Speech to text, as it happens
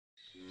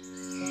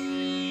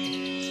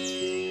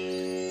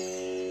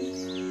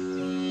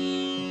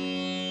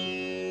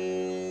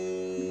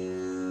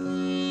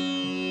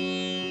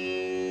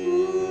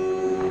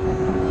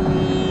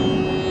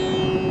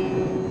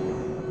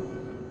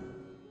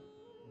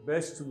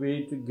Best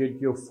way to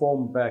get your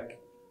form back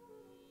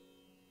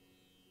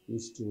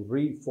is to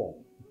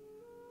reform.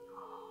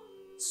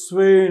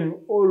 Swami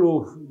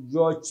Olof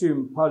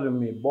Plame,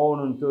 born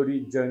on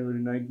 30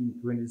 January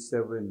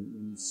 1927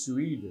 in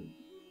Sweden,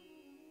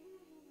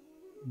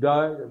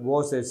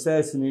 was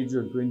assassinated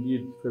on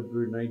 28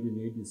 February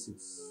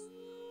 1986.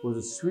 Was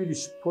a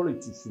Swedish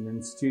politician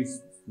and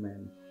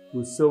statesman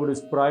who served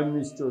as Prime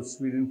Minister of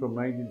Sweden from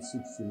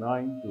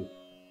 1969 to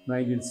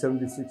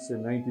 1976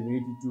 and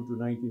 1982 to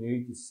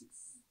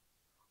 1986.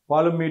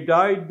 Plame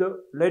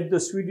led the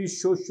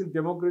Swedish Social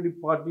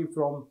Democratic Party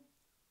from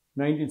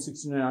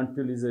 1969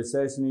 until his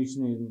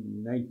assassination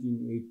in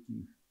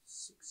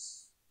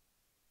 1986.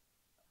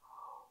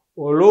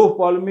 Olof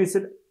Plame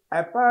said,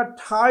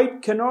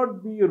 apartheid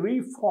cannot be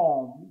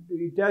reformed.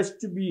 It has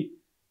to be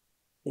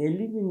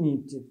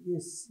eliminated.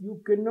 Yes,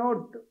 you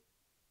cannot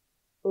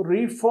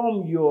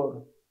reform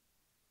your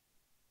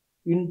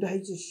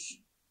indigestion.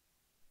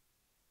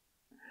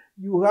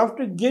 You have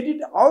to get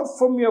it out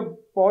from your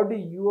body.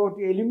 You have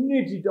to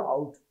eliminate it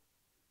out.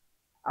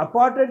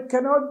 Apartheid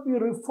cannot be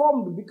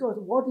reformed because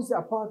what is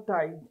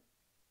apartheid?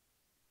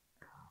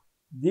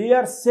 They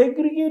are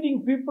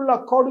segregating people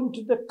according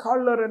to the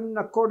color and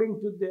according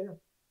to their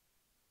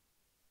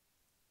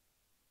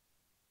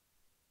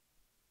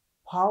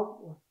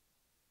power.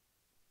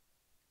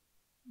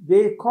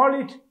 They call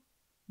it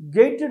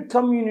gated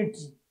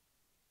community.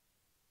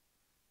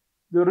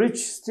 The rich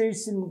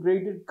stays in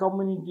gated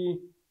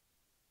community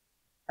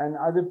and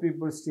other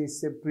people stay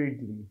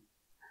separately.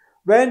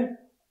 When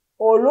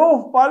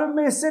Olof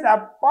Plame said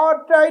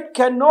apartheid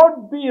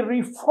cannot be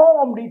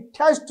reformed, it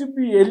has to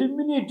be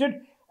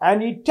eliminated,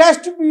 and it has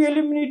to be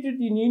eliminated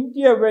in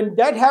India. When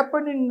that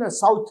happened in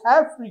South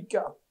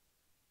Africa,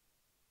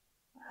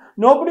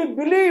 nobody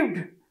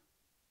believed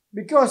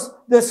because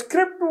the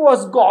script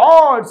was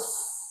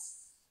God's.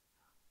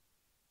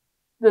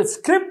 The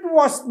script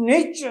was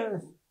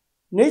nature.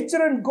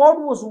 Nature and God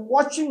was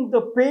watching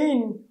the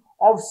pain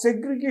of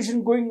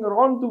segregation going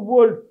around the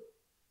world.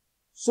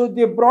 So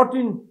they brought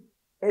in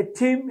a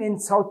team in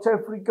South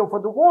Africa for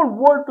the whole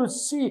world to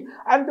see.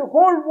 And the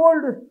whole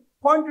world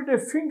pointed a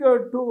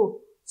finger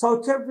to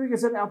South Africa and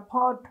said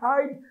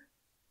apartheid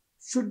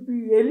should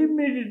be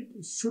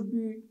eliminated, should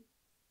be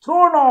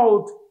thrown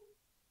out.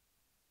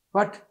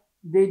 But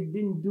they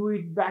didn't do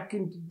it back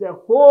into their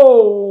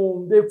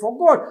home. They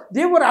forgot.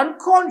 They were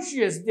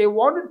unconscious. They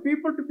wanted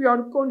people to be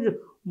unconscious.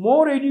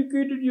 More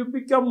educated you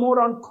become, more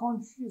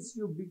unconscious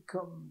you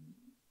become.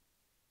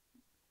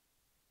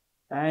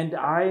 And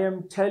I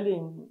am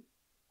telling,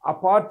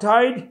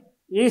 apartheid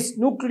is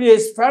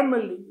nucleus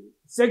family.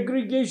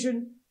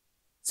 Segregation,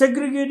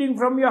 segregating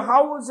from your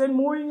house and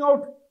moving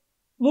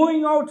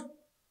out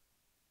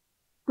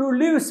to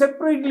live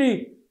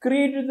separately,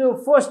 created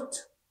the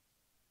first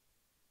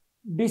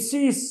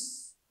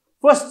disease,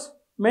 first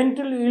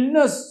mental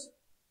illness.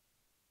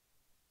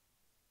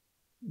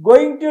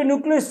 Going to a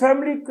nucleus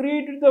family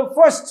created the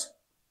first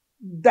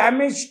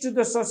damage to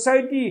the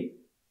society.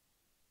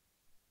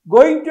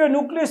 Going to a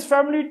nucleus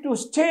family to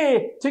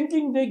stay,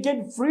 thinking they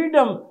get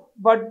freedom,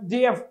 but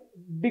they have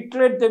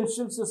declared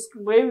themselves as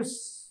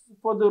slaves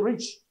for the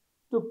rich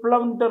to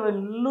plunder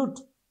and loot.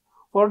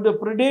 For the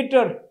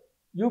predator,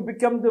 you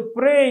become the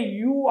prey.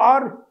 You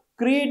are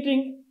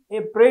creating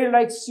a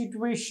prey-like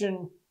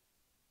situation,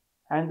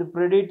 and the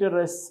predator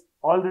is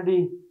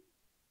already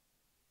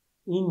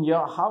in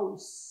your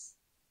house.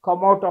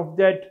 Come out of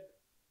that.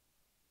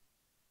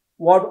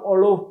 What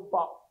Olof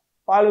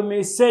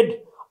Plame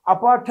said,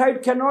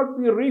 apartheid cannot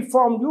be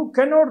reformed. You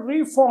cannot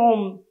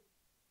reform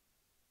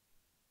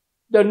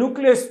the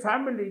nucleus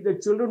family. The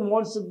children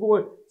wants to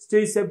go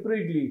stay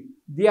separately.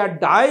 They are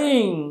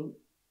dying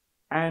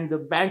and the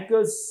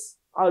bankers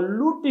are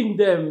looting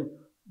them.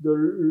 The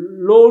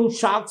loan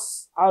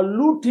sharks are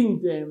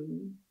looting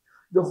them.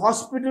 The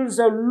hospitals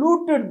have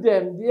looted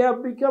them. They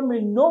have become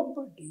a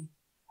nobody.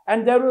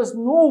 And there was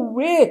no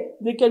way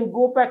they can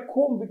go back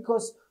home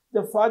because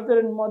the father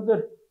and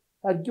mother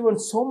had given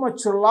so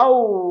much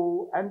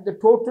love and the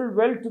total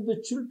wealth to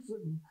the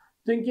children,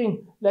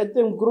 thinking, let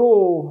them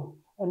grow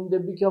and they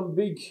become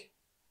big.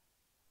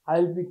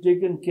 I'll be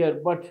taken care.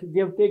 But they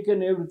have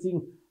taken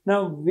everything.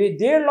 Now,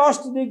 they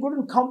lost, they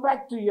couldn't come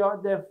back to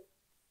their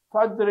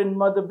father and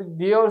mother.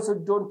 They also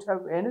don't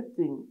have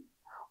anything.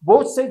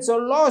 Both sides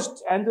are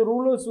lost, and the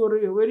rulers were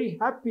very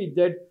happy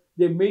that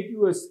they made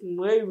you a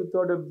slave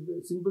without a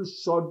single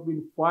shot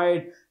being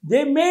fired.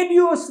 They made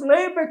you a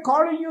slave by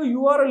calling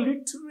you are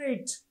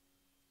illiterate.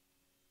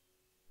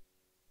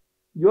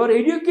 You are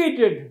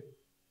educated.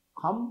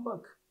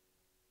 Humbug.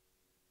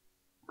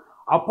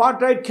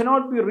 Apartheid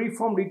cannot be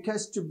reformed. It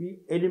has to be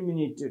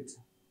eliminated.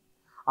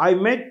 I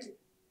met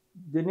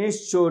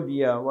Dinesh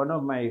Chodia, one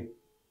of my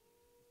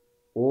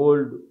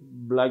old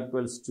black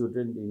belt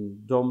student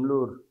in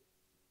Domlur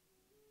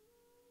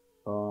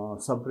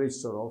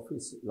sub-registrar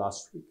office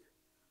last week.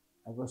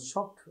 I was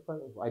shocked.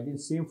 I didn't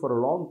see him for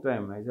a long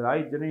time. I said,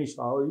 hi Dinesh,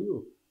 how are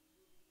you?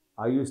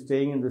 Are you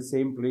staying in the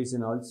same place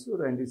in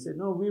Ulster? And he said,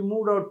 no, we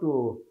moved out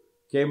to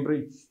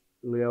Cambridge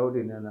layout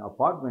in an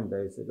apartment.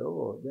 I said,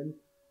 oh, then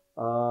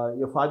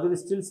your father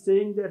is still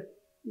staying there?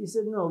 He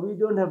said, no, we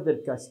don't have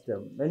that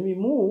custom. When we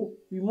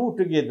move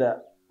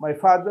together. My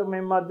father,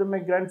 my mother, my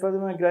grandfather,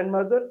 my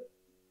grandmother,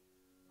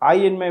 I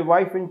and my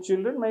wife and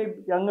children, my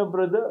younger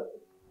brother,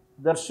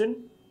 Darshan,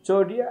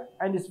 Chodya,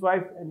 and his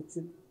wife and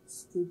children.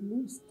 They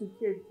live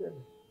together.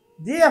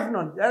 They have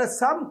not. There are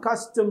some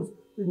customs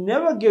they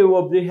never gave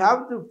up. They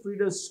have the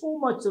freedom, so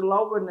much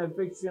love and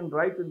affection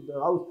right in the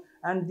house.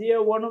 And they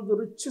are one of the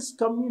richest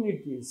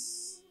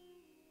communities.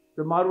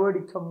 The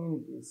Marwadi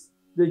communities,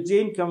 the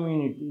Jain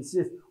communities.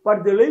 Yes.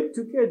 But they live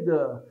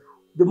together.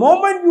 The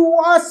moment you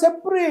are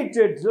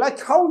separated,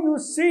 like how you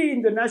see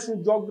in the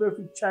National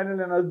Geographic Channel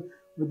and other,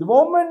 the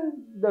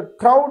moment the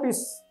crowd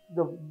is,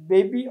 the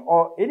baby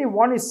or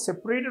anyone is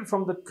separated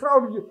from the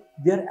crowd,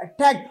 they are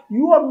attacked.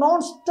 You are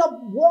non-stop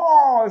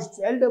watched.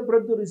 Elder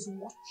brother is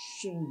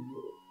watching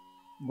you.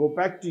 Go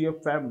back to your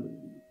family.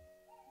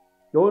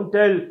 Don't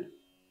tell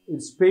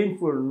it's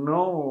painful.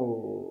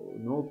 No,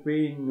 no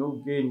pain,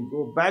 no gain.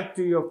 Go back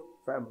to your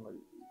family.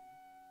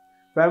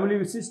 Family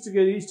who sits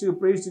together, eats together,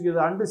 prays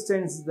together,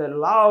 understands the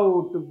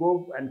love to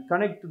go and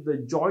connect to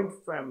the joint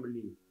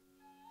family.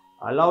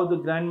 Allow the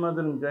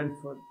grandmother and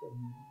grandfather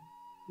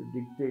to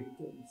dictate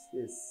things.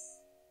 Yes.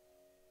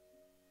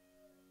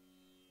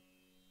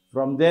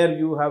 From there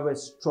you have a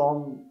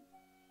strong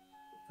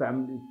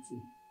family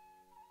tree.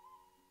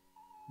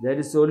 That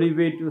is the only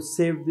way to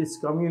save this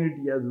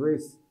community as well.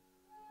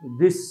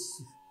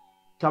 This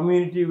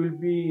community will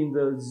be in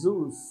the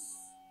zoos.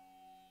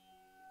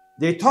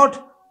 They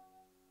thought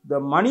the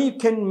money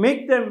can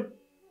make them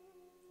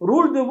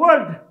rule the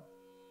world.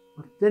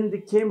 But then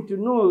they came to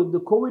know the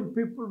COVID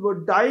people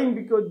were dying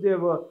because they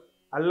were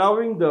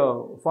allowing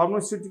the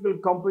pharmaceutical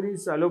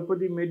companies,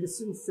 allopathy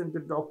medicines and the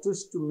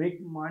doctors to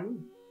make money.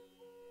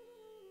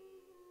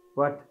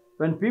 But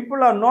when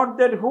people are not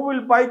there, who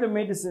will buy the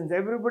medicines?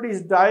 Everybody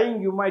is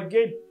dying. You might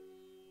get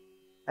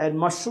a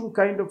mushroom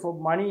kind of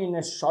money in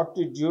a short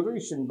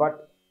duration.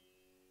 But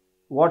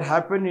what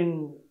happened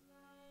in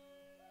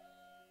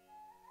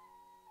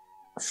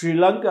Sri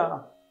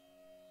Lanka,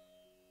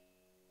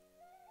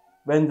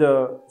 when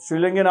the Sri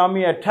Lankan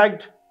army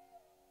attacked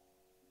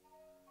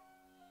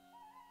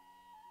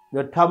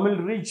the Tamil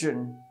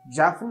region,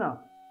 Jaffna,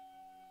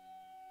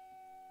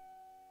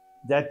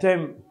 that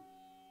time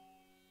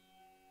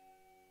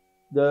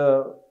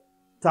the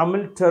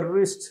Tamil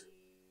terrorist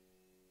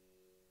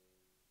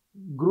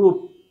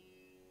group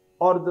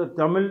or the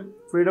Tamil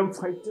freedom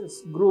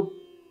fighters group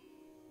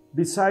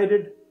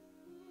decided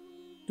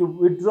to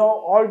withdraw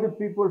all the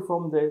people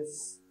from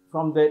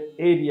that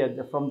area,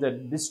 from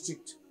that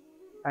district,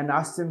 and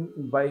asked them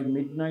by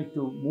midnight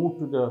to move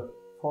to the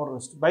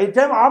forest. By the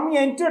time army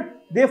entered,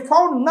 they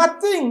found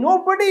nothing,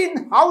 nobody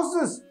in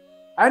houses.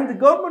 And the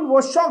government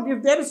was shocked.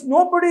 If there is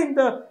nobody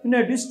in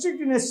a district,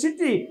 in a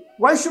city,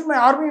 why should my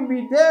army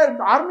be there?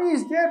 The army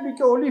is there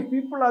because only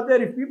people are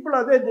there. If people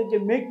are there, they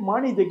can make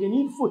money, they can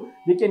eat food,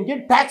 they can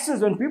get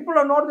taxes. When people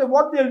are not there,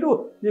 what they'll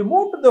do? They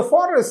move to the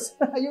forest.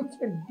 You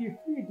can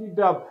defeat it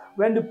up.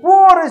 When the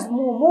poor is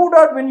moved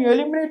out, when you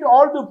eliminate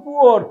all the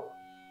poor,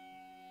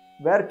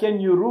 where can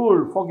you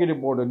rule? Forget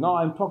about it. Now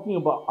I'm talking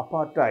about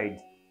apartheid.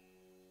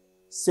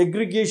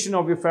 Segregation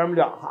of your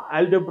family,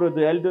 elder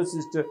brother, elder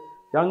sister,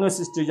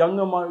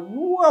 younger mother.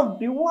 You have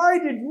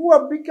divided. You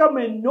have become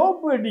a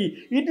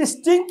nobody. It is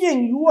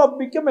thinking you have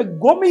become a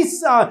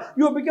gomisa.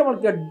 You have become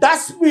like a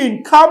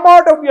dustbin. Come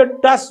out of your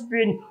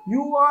dustbin.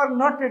 You are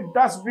not a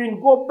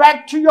dustbin. Go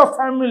back to your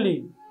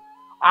family.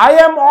 I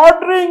am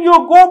ordering you,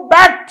 go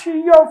back to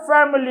your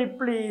family,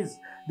 please.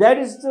 That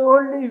is the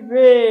only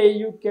way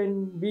you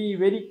can be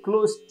very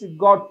close to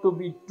God, to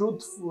be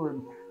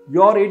truthful.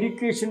 Your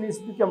education has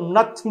become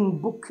nothing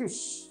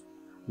bookish.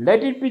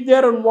 Let it be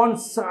there on one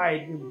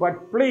side,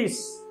 but please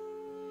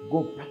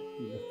go back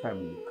to your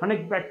family.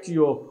 Connect back to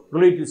your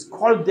relatives.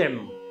 Call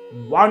them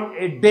one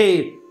a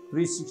day.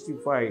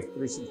 365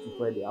 days.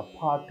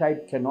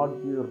 Apartheid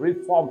cannot be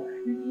reformed.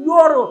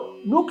 Your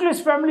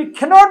nucleus family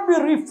cannot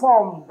be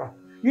reformed.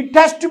 It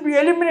has to be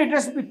eliminated. It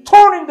has to be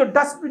thrown in the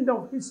dustbin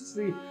of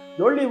history.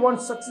 The only one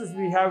success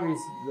we have is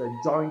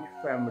the joint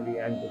family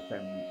and the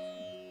family.